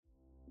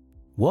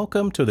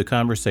Welcome to The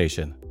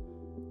Conversation.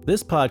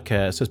 This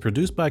podcast is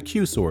produced by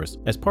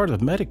QSource as part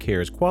of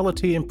Medicare's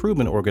Quality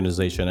Improvement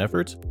Organization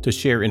efforts to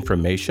share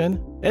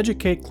information,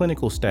 educate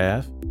clinical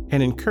staff,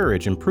 and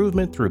encourage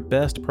improvement through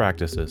best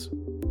practices.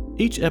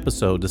 Each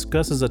episode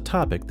discusses a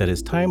topic that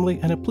is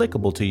timely and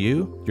applicable to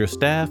you, your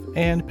staff,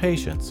 and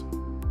patients.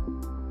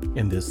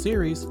 In this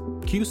series,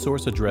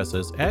 QSource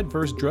addresses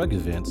adverse drug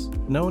events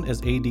known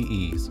as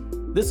ADEs.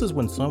 This is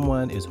when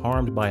someone is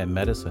harmed by a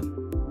medicine.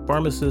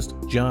 Pharmacist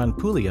John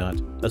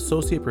Pouliot,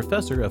 Associate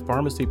Professor of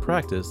Pharmacy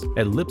Practice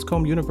at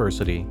Lipscomb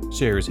University,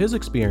 shares his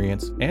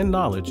experience and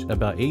knowledge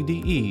about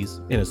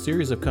ADEs in a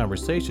series of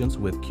conversations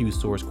with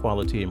QSource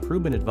Quality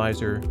Improvement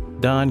Advisor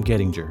Don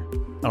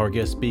Gettinger. Our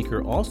guest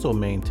speaker also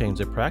maintains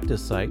a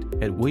practice site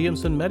at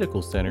Williamson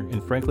Medical Center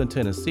in Franklin,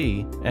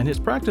 Tennessee, and his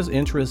practice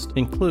interests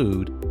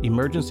include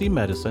emergency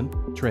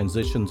medicine,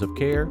 transitions of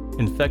care,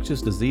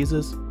 infectious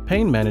diseases,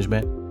 pain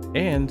management,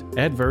 and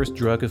adverse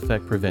drug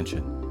effect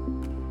prevention.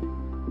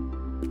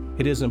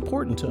 It is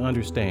important to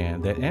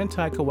understand that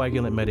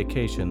anticoagulant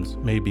medications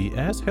may be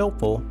as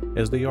helpful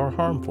as they are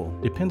harmful,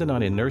 depending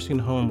on a nursing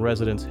home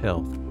resident's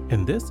health.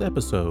 In this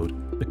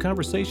episode, the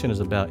conversation is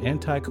about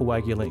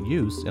anticoagulant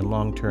use in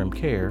long-term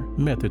care,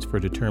 methods for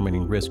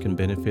determining risk and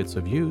benefits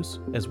of use,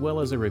 as well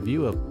as a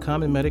review of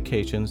common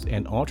medications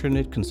and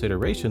alternate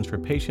considerations for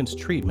patients'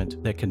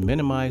 treatment that can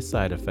minimize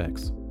side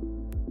effects.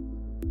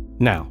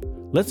 Now,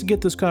 let's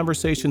get this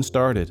conversation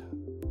started.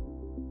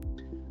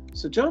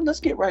 So, John, let's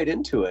get right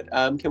into it.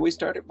 Can we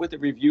start it with a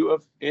review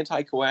of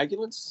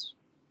anticoagulants?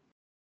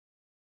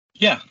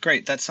 Yeah,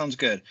 great. That sounds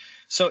good.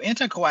 So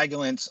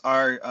anticoagulants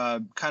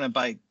are kind of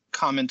by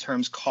common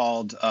terms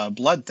called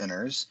blood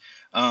thinners.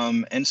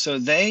 And so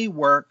they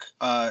work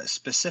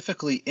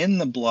specifically in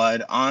the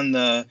blood on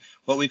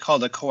what we call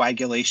the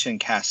coagulation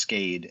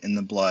cascade in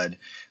the blood.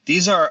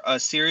 These are a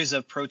series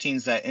of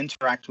proteins that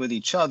interact with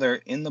each other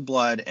in the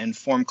blood and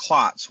form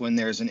clots when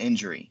there's an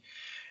injury.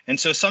 And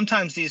so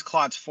sometimes these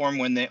clots form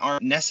when they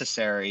aren't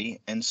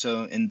necessary. And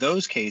so in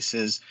those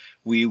cases,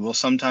 we will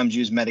sometimes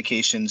use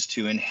medications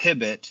to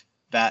inhibit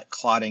that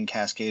clotting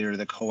cascade or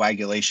the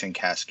coagulation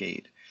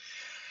cascade.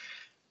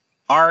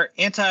 Our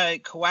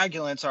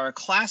anticoagulants are a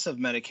class of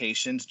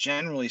medications,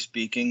 generally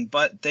speaking,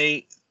 but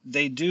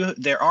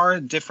there are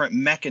different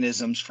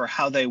mechanisms for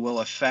how they will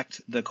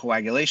affect the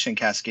coagulation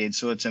cascade.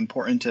 So it's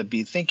important to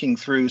be thinking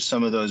through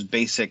some of those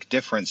basic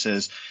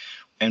differences.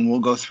 And we'll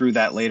go through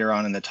that later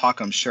on in the talk,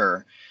 I'm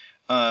sure.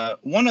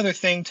 One other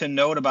thing to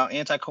note about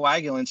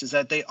anticoagulants is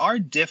that they are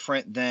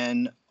different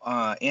than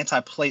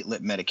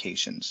antiplatelet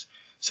medications.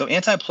 So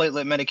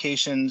antiplatelet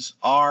medications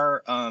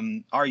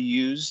are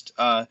used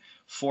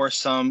for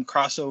some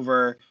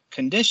crossover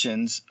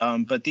conditions,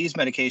 but these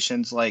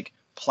medications like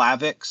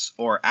Plavix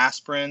or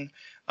aspirin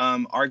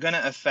are going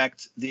to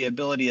affect the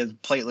ability of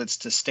platelets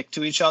to stick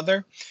to each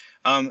other.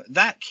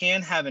 That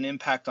can have an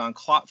impact on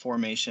clot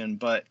formation,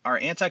 but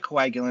our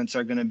anticoagulants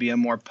are going to be a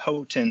more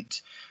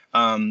potent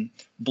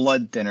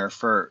blood thinner,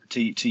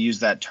 to use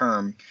that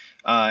term.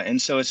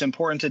 And so it's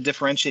important to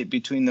differentiate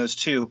between those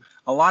two.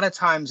 A lot of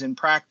times in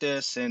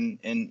practice and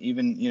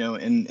even,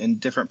 in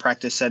different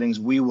practice settings,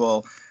 we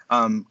will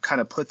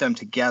kind of put them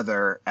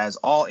together as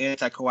all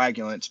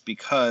anticoagulants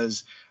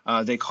because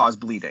they cause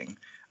bleeding.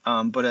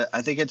 But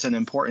I think it's an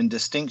important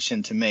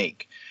distinction to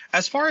make.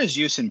 As far as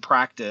use in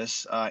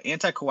practice,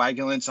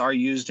 anticoagulants are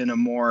used in a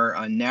more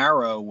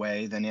narrow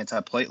way than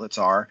antiplatelets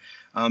are.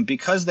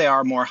 Because they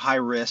are more high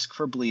risk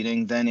for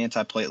bleeding than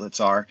antiplatelets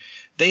are,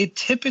 they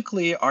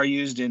typically are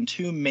used in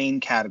two main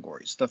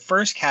categories. The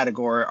first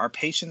category are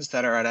patients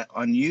that are at an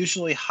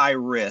unusually high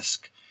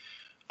risk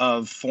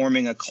of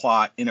forming a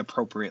clot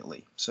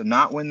inappropriately. So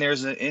not when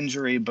there's an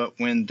injury, but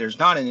when there's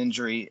not an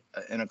injury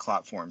and a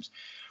clot forms.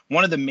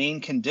 One of the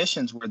main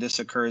conditions where this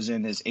occurs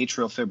in is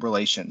atrial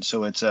fibrillation.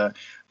 So it's an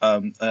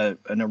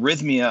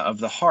arrhythmia of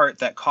the heart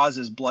that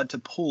causes blood to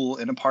pool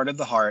in a part of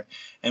the heart.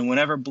 And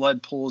whenever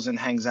blood pools and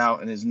hangs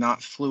out and is not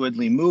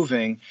fluidly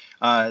moving,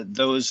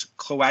 those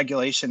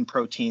coagulation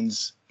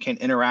proteins can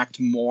interact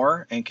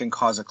more and can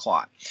cause a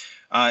clot.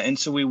 And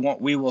so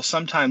we will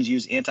sometimes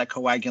use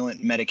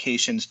anticoagulant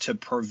medications to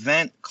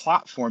prevent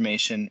clot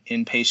formation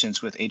in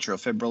patients with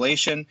atrial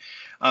fibrillation.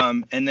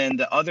 And then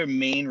the other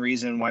main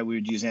reason why we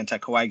would use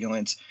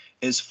anticoagulants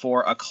is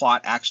for a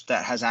clot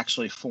that has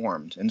actually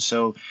formed. And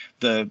so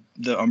the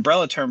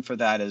umbrella term for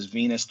that is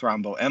venous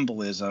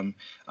thromboembolism,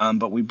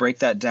 but we break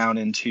that down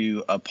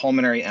into a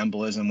pulmonary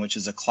embolism, which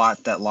is a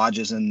clot that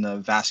lodges in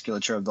the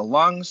vasculature of the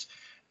lungs,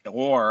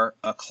 or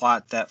a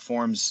clot that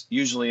forms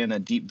usually in a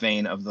deep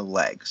vein of the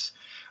legs.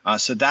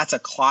 So that's a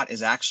clot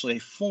is actually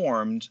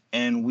formed,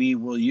 and we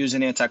will use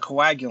an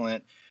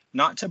anticoagulant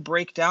not to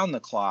break down the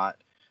clot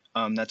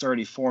that's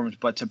already formed,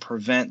 but to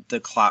prevent the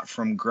clot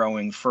from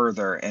growing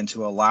further and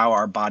to allow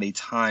our body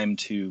time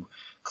to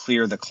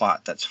clear the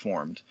clot that's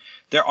formed.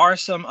 There are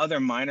some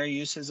other minor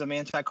uses of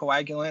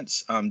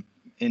anticoagulants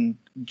in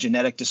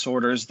genetic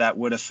disorders that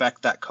would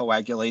affect that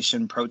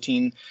coagulation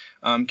protein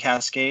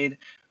cascade.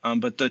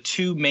 But the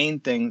two main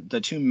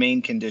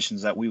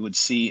conditions that we would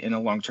see in a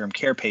long-term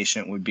care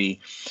patient would be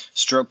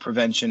stroke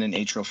prevention and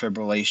atrial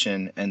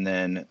fibrillation, and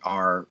then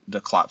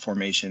the clot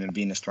formation and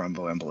venous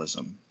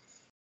thromboembolism.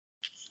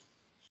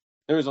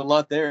 There was a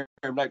lot there.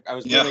 I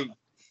was Yeah. really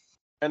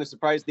kind of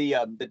surprised the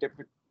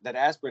different that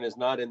aspirin is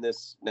not in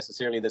this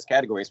necessarily this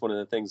category. It's one of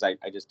the things I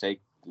just take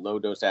low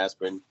dose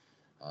aspirin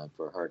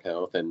for heart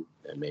health and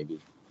maybe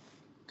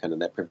kind of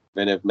that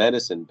preventive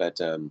medicine. But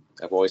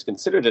I've always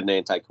considered it an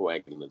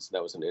anticoagulant. So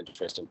that was an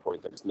interesting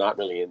point that it's not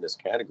really in this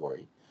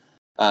category.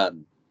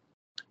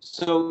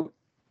 So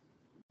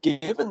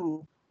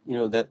given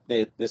that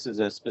this is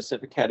a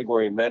specific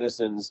category of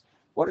medicines,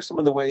 what are some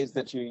of the ways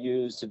that you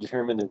use to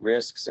determine the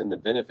risks and the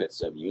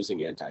benefits of using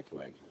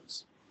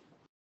anticoagulants?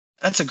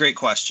 That's a great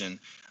question.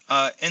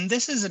 And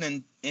this is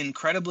an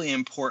incredibly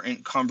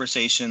important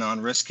conversation on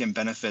risk and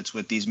benefits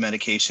with these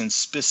medications,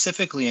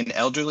 specifically in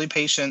elderly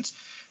patients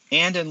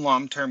and in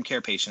long-term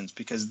care patients,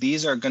 because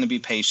these are going to be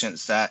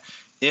patients that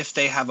if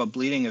they have a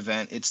bleeding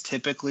event, it's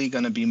typically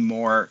going to be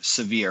more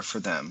severe for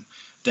them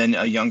than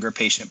a younger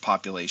patient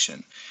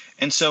population.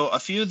 And so a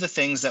few of the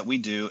things that we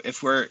do,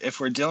 if we're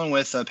dealing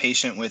with a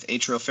patient with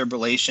atrial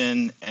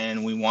fibrillation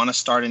and we want to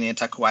start an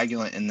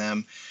anticoagulant in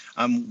them,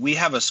 we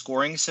have a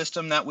scoring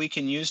system that we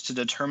can use to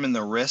determine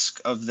the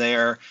risk of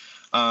their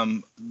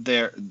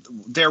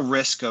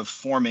risk of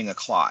forming a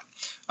clot.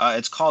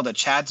 It's called a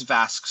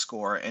CHADS-VASc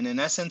score, and in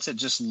essence, it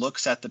just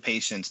looks at the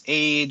patient's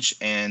age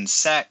and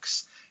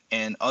sex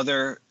and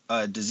other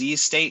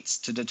disease states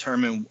to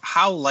determine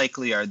how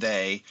likely are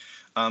they.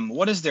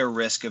 What is their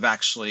risk of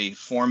actually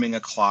forming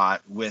a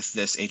clot with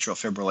this atrial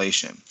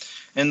fibrillation?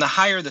 And the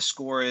higher the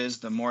score is,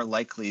 the more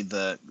likely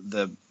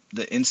the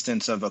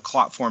instance of a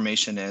clot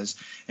formation is.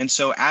 And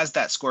so as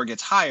that score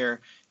gets higher,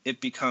 it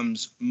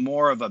becomes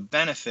more of a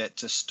benefit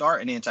to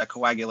start an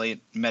anticoagulant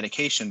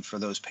medication for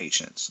those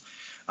patients.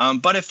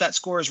 But if that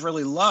score is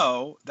really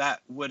low, that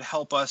would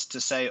help us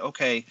to say,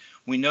 okay,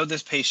 we know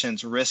this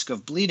patient's risk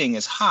of bleeding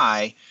is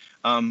high.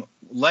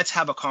 Let's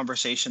have a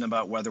conversation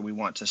about whether we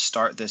want to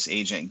start this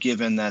agent,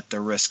 given that the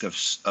risk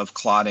of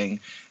clotting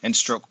and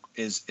stroke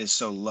is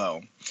so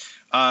low.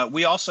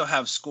 We also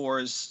have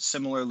scores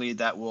similarly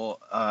that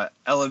will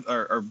elevate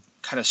or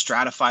kind of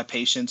stratify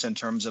patients in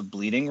terms of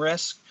bleeding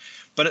risk.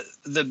 But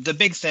the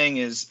big thing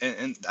is,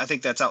 and I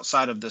think that's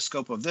outside of the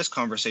scope of this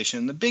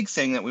conversation, the big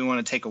thing that we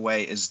want to take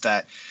away is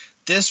that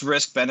this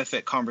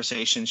risk-benefit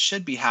conversation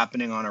should be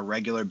happening on a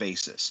regular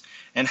basis,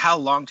 and how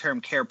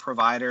long-term care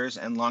providers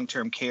and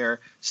long-term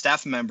care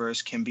staff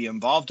members can be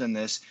involved in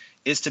this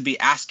is to be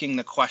asking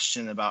the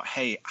question about,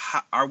 hey,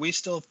 are we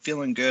still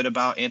feeling good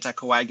about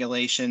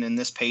anticoagulation in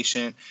this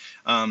patient?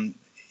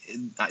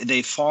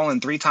 They've fallen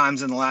 3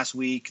 times in the last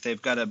week.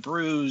 They've got a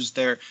bruise.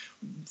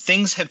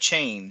 Things have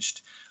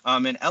changed.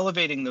 And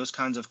elevating those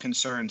kinds of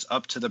concerns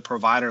up to the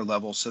provider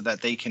level so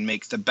that they can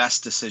make the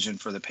best decision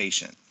for the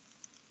patient.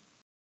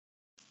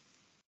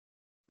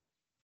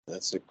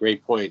 That's a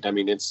great point. I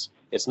mean, it's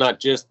not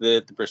just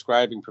the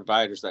prescribing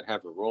providers that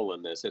have a role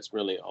in this. It's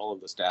really all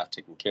of the staff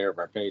taking care of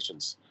our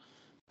patients.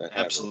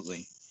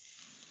 Absolutely.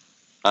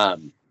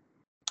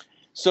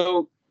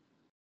 So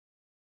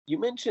you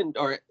mentioned,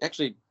 or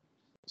actually,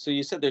 so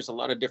you said there's a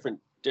lot of different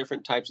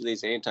types of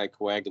these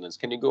anticoagulants.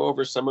 Can you go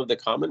over some of the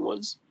common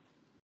ones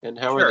and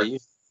how Sure. are they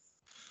used?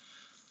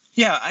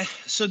 Yeah,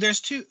 so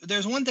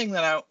there's one thing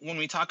that when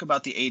we talk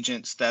about the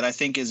agents that I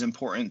think is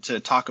important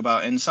to talk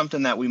about, and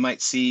something that we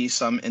might see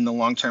some in the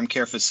long-term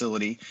care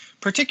facility,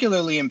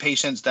 particularly in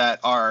patients that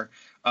are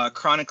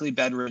chronically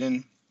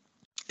bedridden,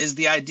 is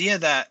the idea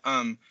that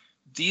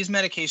these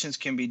medications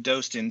can be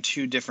dosed in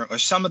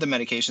some of the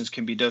medications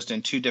can be dosed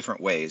in 2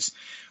 different ways.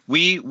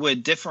 We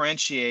would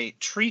differentiate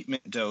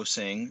treatment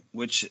dosing,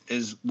 which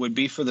would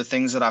be for the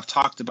things that I've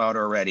talked about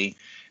already,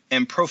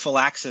 and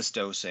prophylaxis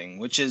dosing,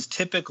 which is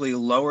typically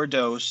lower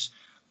dose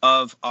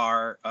of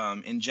our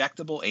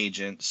injectable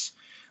agents.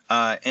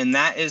 And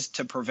that is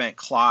to prevent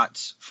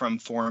clots from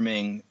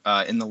forming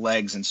in the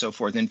legs and so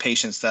forth in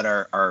patients that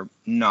are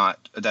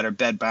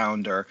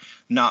bedbound or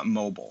not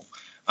mobile.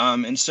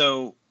 And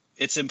so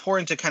it's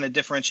important to kind of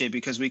differentiate,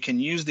 because we can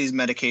use these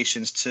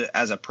medications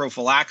as a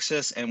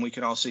prophylaxis, and we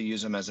can also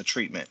use them as a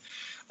treatment.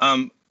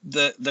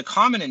 The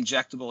common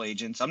injectable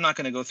agents, I'm not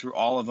going to go through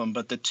all of them,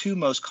 but the 2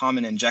 most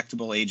common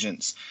injectable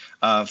agents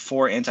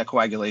for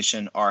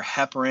anticoagulation are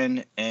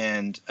heparin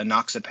and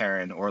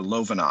enoxaparin, or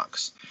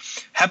Lovenox.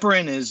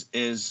 Heparin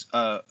is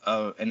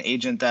an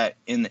agent that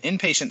in the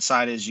inpatient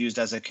side is used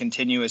as a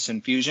continuous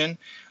infusion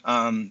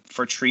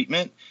for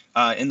treatment.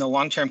 In the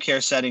long-term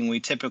care setting, we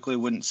typically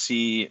wouldn't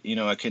see,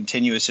 a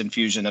continuous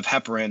infusion of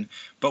heparin,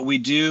 but we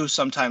do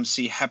sometimes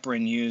see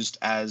heparin used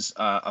as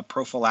a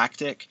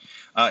prophylactic.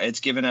 It's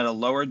given at a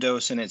lower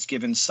dose, and it's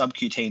given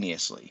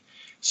subcutaneously.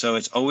 So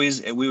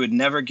we would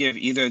never give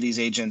either of these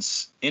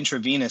agents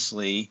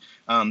intravenously.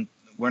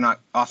 We're not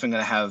often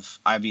going to have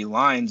IV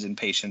lines in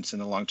patients in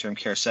the long-term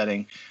care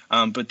setting,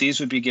 but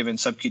these would be given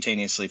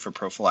subcutaneously for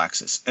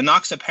prophylaxis.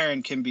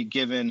 Enoxaparin can be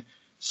given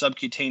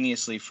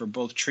subcutaneously for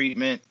both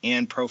treatment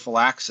and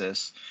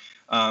prophylaxis.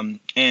 And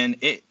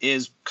it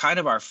is kind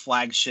of our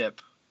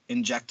flagship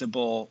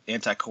injectable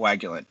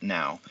anticoagulant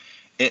now.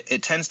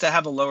 It tends to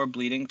have a lower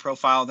bleeding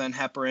profile than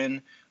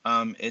heparin.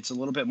 It's a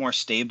little bit more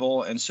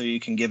stable, and so you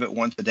can give it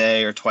once a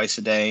day or twice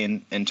a day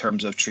in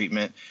terms of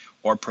treatment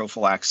or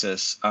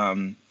prophylaxis.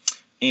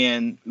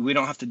 And we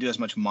don't have to do as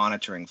much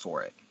monitoring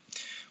for it.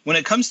 When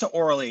it comes to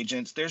oral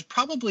agents, there's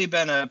probably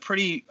been a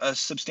pretty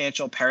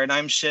substantial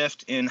paradigm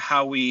shift in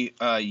how we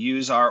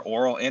use our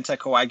oral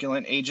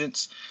anticoagulant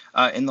agents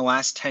in the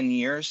last 10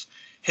 years.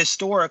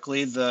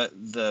 Historically,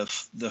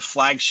 the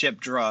flagship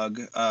drug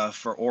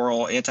for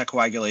oral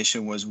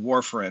anticoagulation was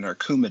warfarin or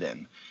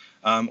Coumadin,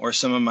 or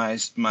some of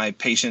my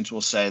patients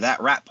will say that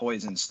rat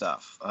poison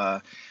stuff.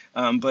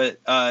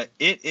 But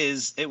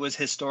it was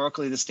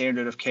historically the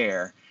standard of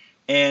care,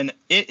 and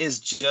it is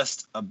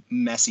just a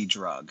messy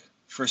drug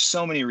for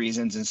so many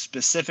reasons, and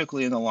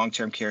specifically in the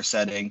long-term care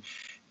setting.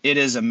 It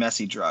is a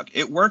messy drug.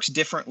 It works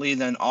differently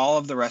than all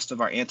of the rest of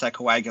our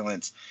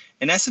anticoagulants.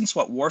 In essence,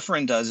 what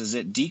warfarin does is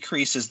it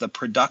decreases the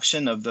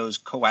production of those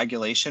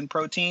coagulation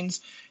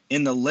proteins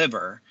in the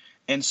liver.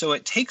 And so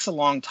it takes a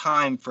long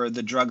time for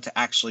the drug to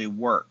actually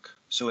work.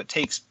 So it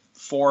takes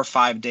 4 or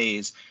 5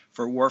 days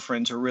for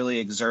warfarin to really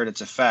exert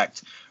its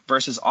effect,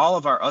 versus all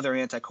of our other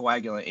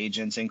anticoagulant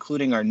agents,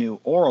 including our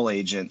new oral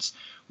agents,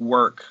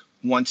 work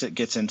once it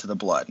gets into the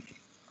blood.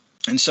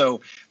 And so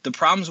the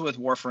problems with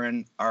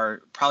warfarin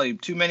are probably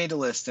too many to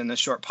list in a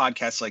short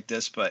podcast like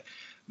this, but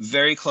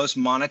very close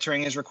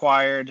monitoring is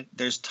required.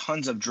 There's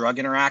tons of drug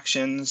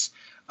interactions,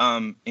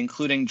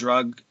 including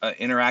drug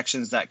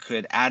interactions that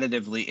could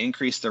additively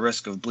increase the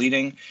risk of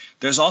bleeding.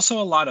 There's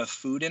also a lot of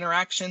food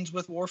interactions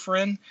with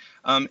warfarin.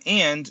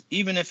 And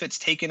even if it's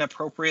taken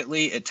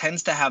appropriately, it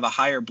tends to have a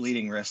higher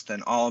bleeding risk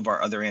than all of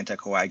our other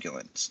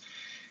anticoagulants.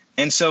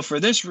 And so for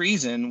this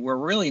reason, we're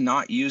really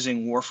not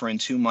using warfarin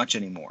too much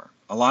anymore.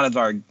 A lot of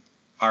our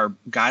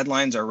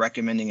guidelines are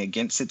recommending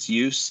against its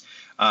use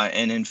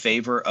and in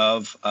favor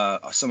of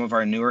some of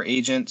our newer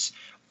agents.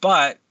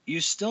 But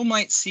you still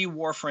might see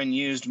warfarin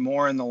used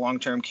more in the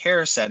long-term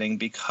care setting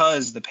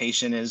because the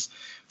patient is,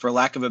 for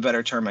lack of a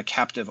better term, a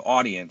captive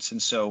audience.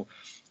 And so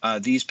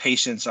these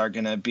patients are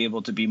going to be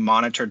able to be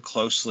monitored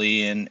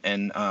closely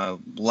and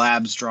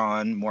labs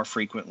drawn more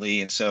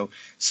frequently. And so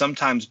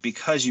sometimes,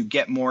 because you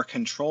get more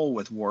control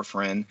with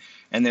warfarin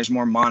and there's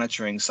more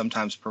monitoring,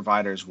 sometimes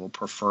providers will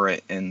prefer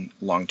it in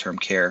long-term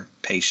care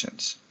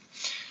patients.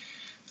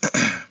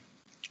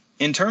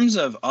 In terms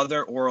of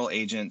other oral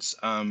agents,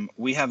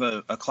 we have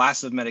a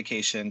class of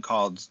medication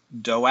called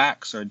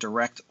DOACs, or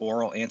direct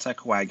oral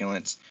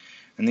anticoagulants.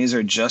 And these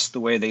are just the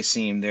way they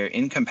seem. They're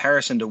in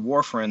comparison to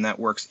warfarin that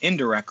works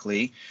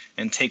indirectly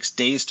and takes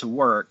days to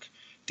work.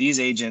 These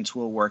agents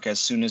will work as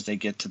soon as they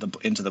get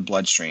into the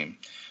bloodstream.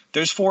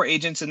 There's 4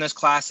 agents in this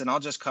class, and I'll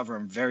just cover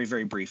them very,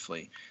 very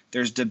briefly.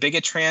 There's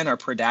dabigatran or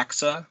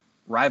Pradaxa,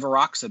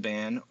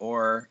 rivaroxaban,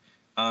 or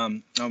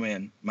oh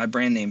man, my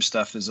brand name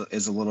stuff is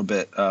a little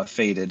bit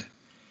faded.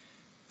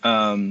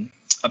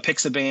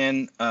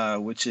 Apixaban,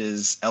 which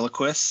is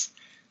Eliquis,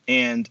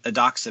 and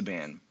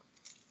edoxaban.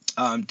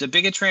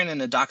 Dabigatran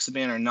and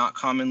edoxaban are not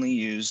commonly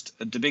used.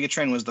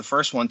 Dabigatran was the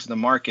first one to the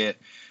market,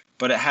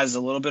 but it has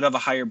a little bit of a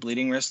higher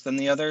bleeding risk than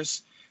the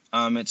others.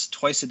 It's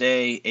twice a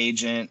day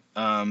agent.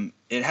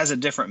 It has a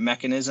different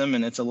mechanism,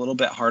 and it's a little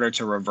bit harder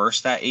to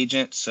reverse that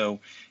agent. So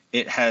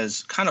it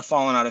has kind of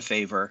fallen out of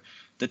favor.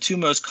 The 2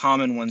 most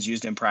common ones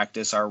used in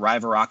practice are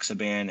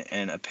rivaroxaban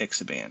and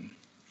apixaban.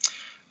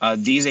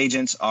 These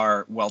agents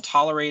are well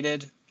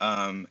tolerated,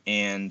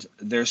 and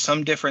there's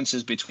some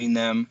differences between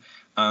them.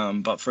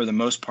 But for the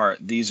most part,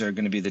 these are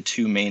going to be the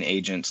 2 main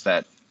agents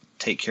that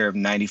take care of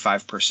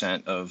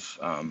 95% of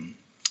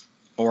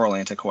oral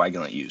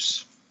anticoagulant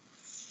use.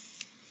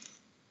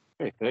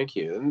 Okay, thank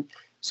you. And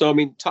so, I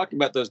mean, talking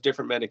about those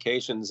different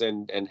medications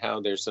and how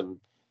there's some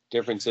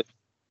differences,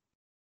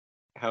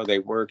 how they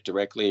work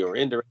directly or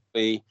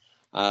indirectly.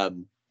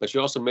 But you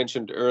also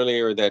mentioned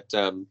earlier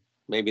that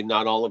maybe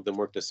not all of them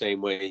work the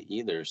same way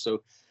either.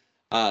 So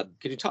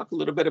could you talk a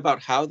little bit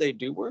about how they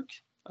do work?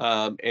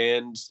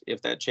 And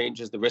if that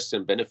changes the risks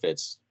and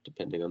benefits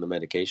depending on the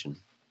medication?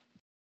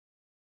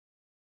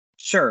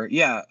 Sure,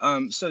 yeah.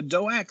 So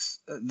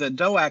the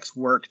DOACs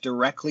work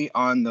directly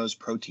on those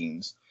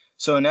proteins.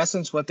 So in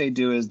essence, what they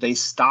do is they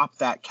stop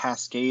that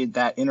cascade,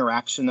 that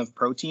interaction of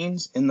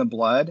proteins in the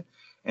blood.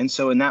 And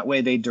so in that way,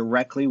 they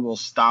directly will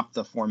stop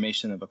the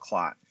formation of a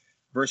clot,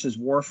 versus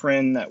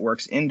warfarin that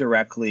works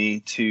indirectly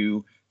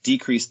to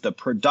decrease the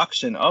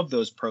production of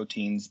those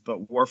proteins,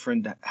 but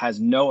warfarin has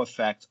no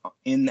effect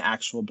in the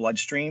actual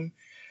bloodstream.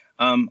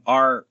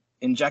 Our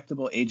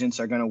injectable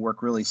agents are going to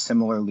work really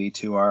similarly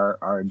to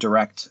our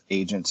direct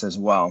agents as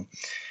well.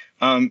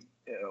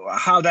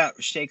 How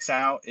that shakes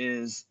out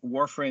is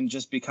warfarin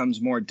just becomes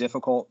more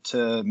difficult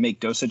to make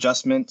dose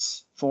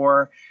adjustments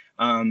for.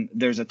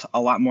 There's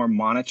a lot more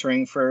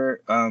monitoring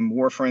for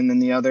warfarin than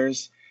the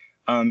others.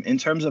 In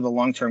terms of a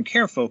long-term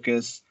care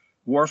focus,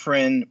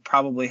 warfarin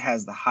probably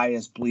has the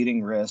highest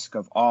bleeding risk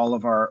of all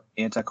of our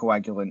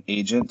anticoagulant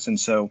agents. And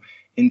so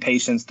in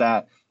patients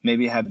that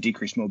maybe have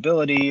decreased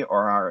mobility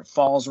or are at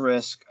falls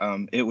risk,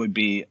 it would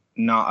be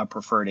not a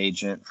preferred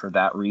agent for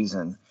that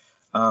reason.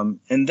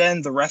 And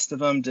then the rest of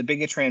them,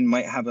 dabigatran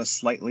might have a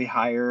slightly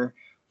higher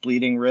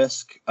bleeding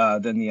risk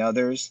than the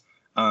others.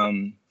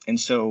 And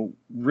so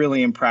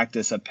really in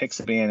practice,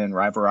 apixaban and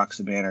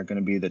rivaroxaban are going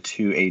to be the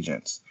two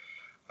agents.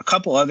 A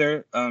couple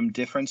other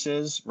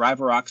differences.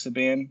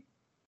 Rivaroxaban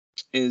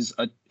is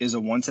a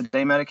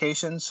once-a-day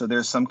medication, so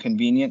there's some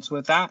convenience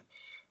with that.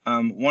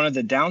 One of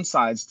the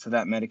downsides to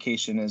that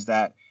medication is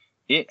that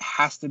it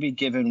has to be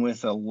given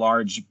with a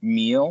large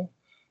meal.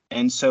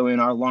 And so in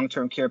our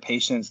long-term care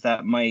patients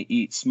that might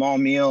eat small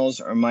meals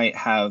or might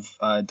have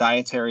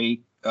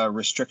dietary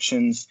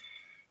restrictions,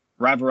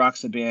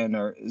 rivaroxaban,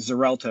 or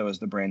Xarelto is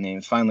the brand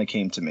name, finally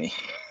came to me.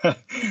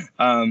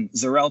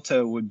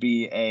 Xarelto would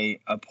be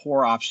a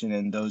poor option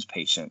in those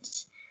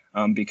patients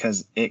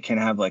because it can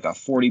have like a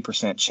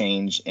 40%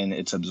 change in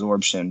its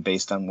absorption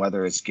based on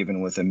whether it's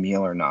given with a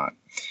meal or not.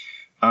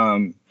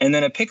 And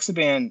then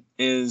apixaban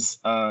is,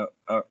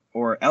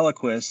 or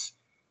Eliquis,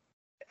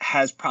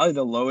 has probably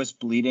the lowest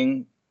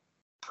bleeding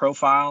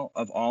profile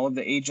of all of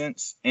the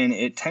agents, and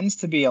it tends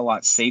to be a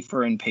lot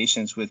safer in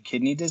patients with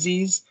kidney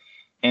disease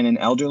and in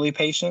elderly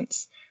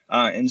patients.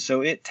 And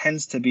so it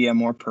tends to be a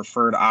more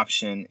preferred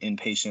option in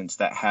patients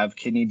that have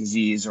kidney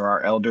disease or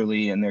are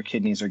elderly and their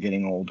kidneys are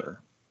getting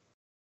older.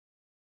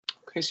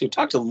 Okay, so you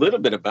talked a little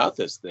bit about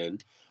this then.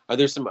 Are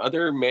there some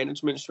other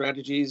management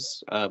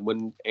strategies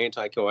when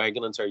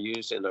anticoagulants are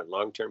used in a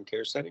long-term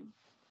care setting?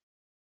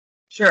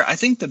 Sure. I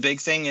think the big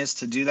thing is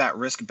to do that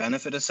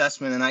risk-benefit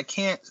assessment, and I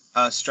can't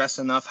stress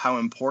enough how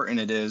important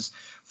it is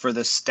for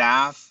the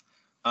staff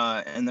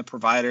and the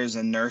providers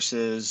and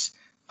nurses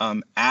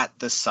at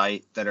the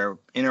site that are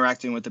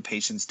interacting with the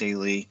patients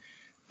daily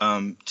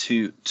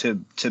to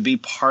be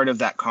part of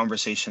that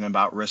conversation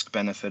about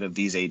risk-benefit of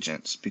these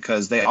agents,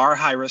 because they are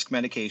high-risk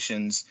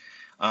medications,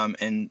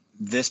 and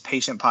this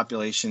patient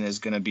population is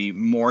going to be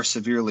more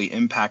severely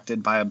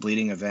impacted by a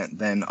bleeding event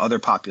than other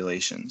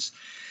populations.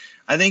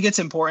 I think it's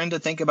important to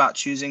think about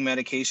choosing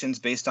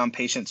medications based on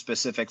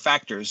patient-specific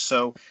factors.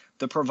 So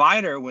the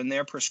provider, when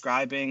they're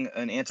prescribing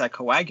an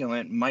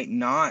anticoagulant, might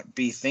not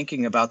be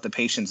thinking about the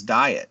patient's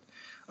diet.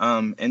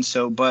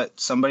 But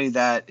somebody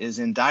that is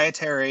in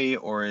dietary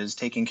or is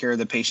taking care of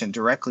the patient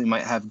directly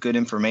might have good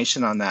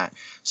information on that.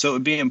 So it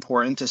would be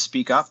important to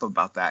speak up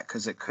about that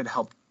because it could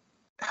help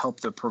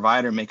the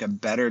provider make a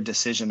better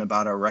decision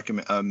about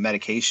a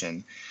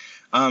medication.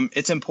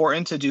 It's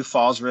important to do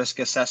falls risk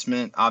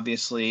assessment,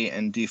 obviously,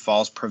 and do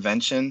falls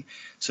prevention.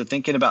 So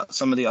thinking about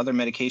some of the other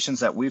medications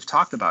that we've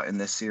talked about in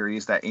this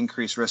series that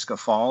increase risk of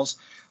falls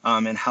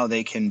and how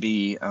they can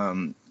be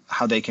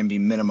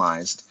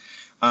minimized.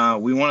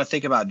 We want to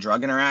think about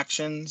drug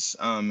interactions,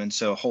 and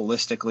so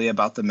holistically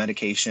about the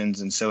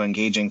medications, and so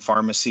engaging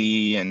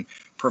pharmacy and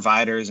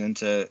providers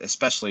into,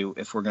 especially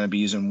if we're going to be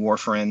using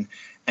warfarin.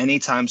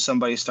 Anytime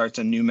somebody starts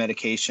a new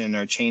medication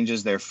or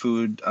changes their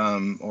food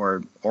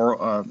or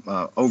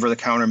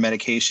over-the-counter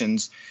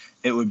medications,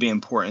 it would be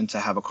important to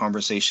have a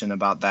conversation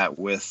about that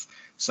with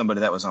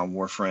somebody that was on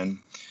warfarin.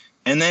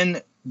 And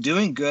then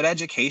doing good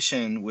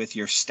education with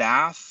your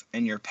staff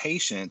and your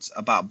patients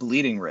about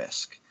bleeding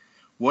risk.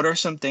 What are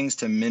some things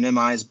to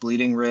minimize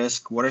bleeding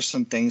risk? What are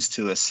some things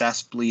to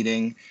assess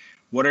bleeding?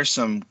 What are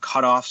some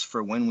cutoffs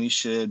for when we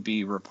should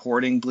be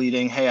reporting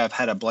bleeding? Hey, I've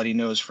had a bloody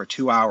nose for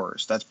 2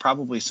 hours. That's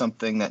probably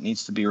something that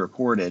needs to be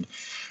reported.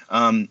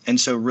 And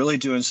so really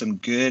doing some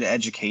good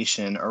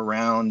education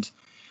around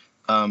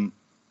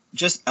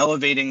just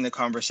elevating the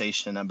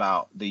conversation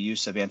about the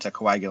use of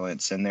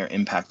anticoagulants and their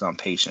impact on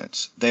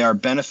patients. They are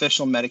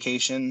beneficial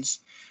medications.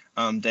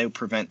 They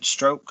prevent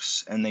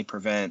strokes and they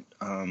prevent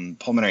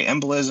pulmonary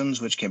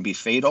embolisms, which can be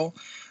fatal.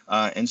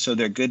 And so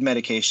they're good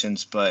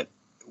medications, but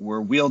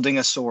we're wielding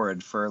a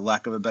sword, for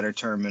lack of a better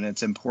term, and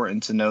it's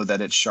important to know that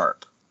it's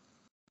sharp.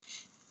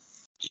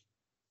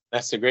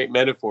 That's a great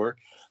metaphor.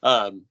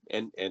 And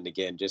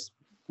again, just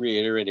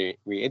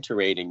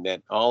reiterating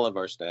that all of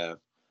our staff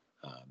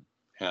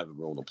have a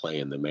role to play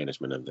in the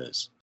management of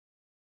this.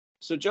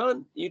 So,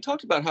 John, you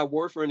talked about how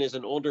warfarin is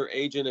an older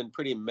agent and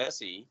pretty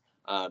messy.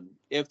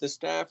 If the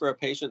staff or a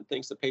patient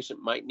thinks the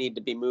patient might need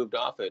to be moved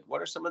off it,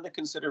 what are some of the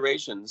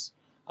considerations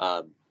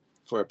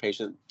for a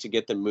patient to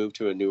get them moved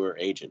to a newer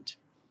agent?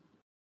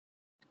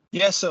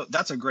 Yeah, so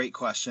that's a great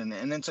question.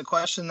 And it's a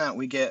question that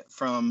we get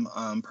from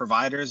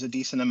providers a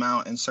decent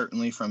amount, and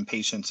certainly from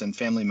patients and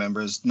family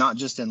members, not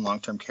just in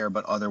long-term care,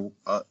 but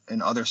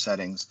in other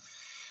settings.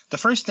 The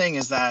first thing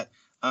is that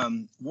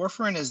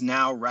warfarin is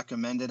now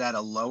recommended at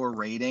a lower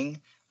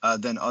rating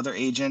than other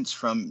agents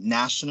from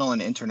national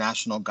and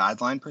international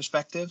guideline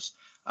perspectives.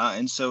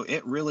 And so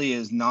it really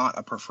is not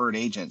a preferred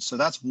agent. So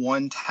that's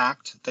one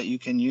tact that you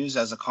can use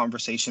as a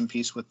conversation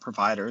piece with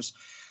providers.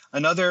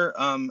 Another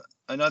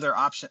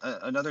option,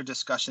 another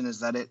discussion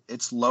is that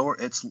it's lower.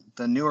 It's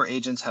the newer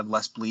agents have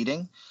less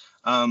bleeding,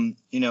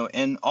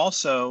 and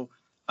also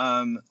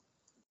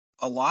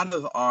a lot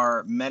of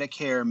our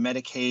Medicare,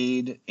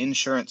 Medicaid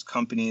insurance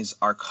companies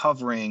are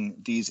covering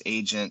these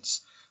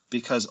agents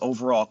because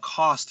overall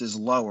cost is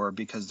lower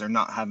because they're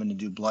not having to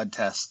do blood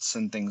tests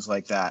and things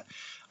like that.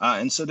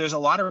 And so there's a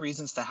lot of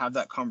reasons to have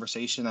that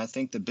conversation. I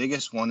think the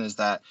biggest one is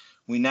that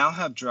we now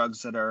have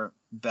drugs that are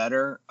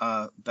better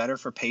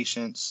for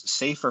patients,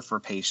 safer for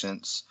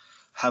patients,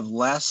 have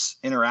less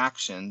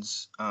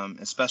interactions,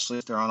 especially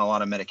if they're on a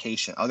lot of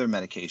medication, other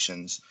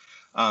medications.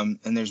 And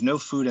there's no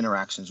food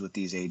interactions with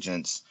these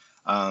agents.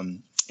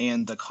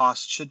 And the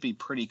cost should be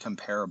pretty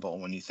comparable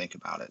when you think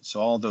about it. So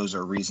all those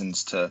are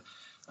reasons to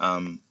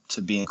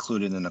be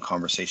included in the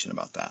conversation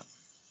about that.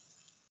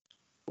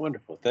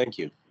 Wonderful. Thank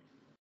you.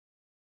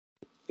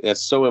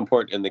 That's so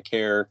important in the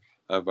care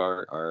of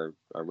our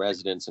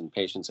residents and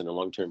patients in the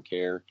long-term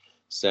care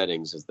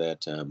settings, is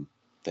that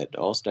that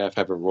all staff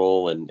have a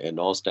role, and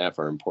all staff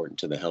are important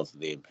to the health of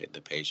the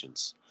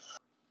patients.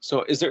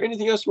 So is there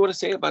anything else you want to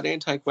say about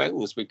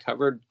anticoagulants? We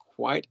covered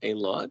quite a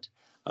lot.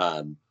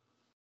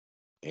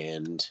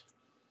 And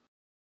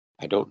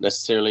I don't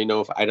necessarily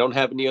know if I don't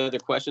have any other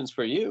questions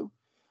for you.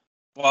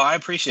 Well, I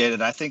appreciate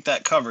it. I think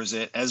that covers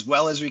it as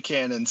well as we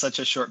can in such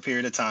a short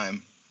period of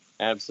time.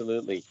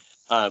 Absolutely.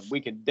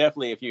 We can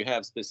definitely, if you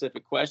have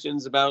specific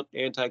questions about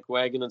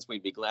anticoagulants,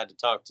 we'd be glad to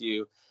talk to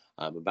you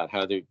about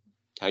how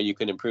you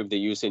can improve the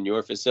use in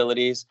your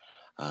facilities.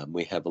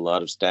 We have a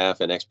lot of staff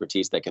and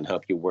expertise that can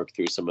help you work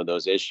through some of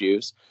those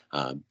issues.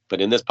 But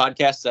in this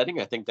podcast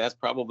setting, I think that's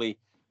probably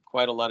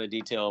quite a lot of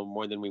detail,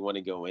 more than we want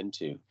to go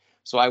into.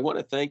 So I want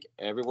to thank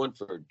everyone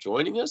for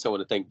joining us. I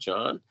want to thank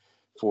John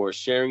for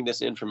sharing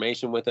this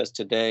information with us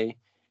today,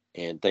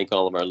 and thank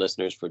all of our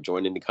listeners for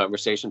joining the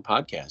Conversation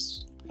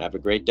podcast. Have a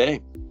great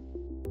day.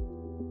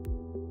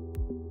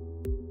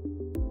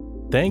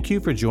 Thank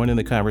you for joining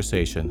the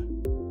conversation.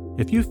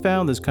 If you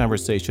found this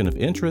conversation of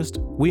interest,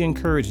 we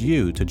encourage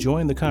you to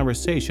join the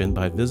conversation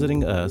by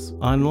visiting us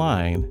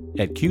online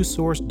at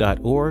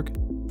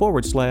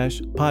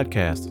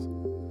qsource.org/podcasts.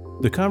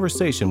 The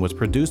conversation was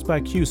produced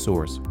by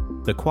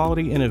QSource, the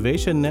Quality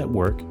Innovation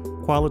Network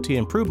Quality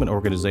Improvement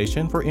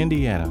Organization for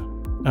Indiana,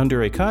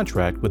 under a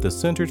contract with the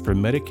Centers for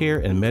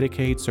Medicare and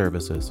Medicaid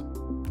Services.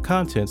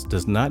 Contents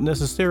does not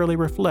necessarily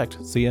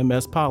reflect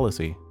CMS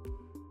policy.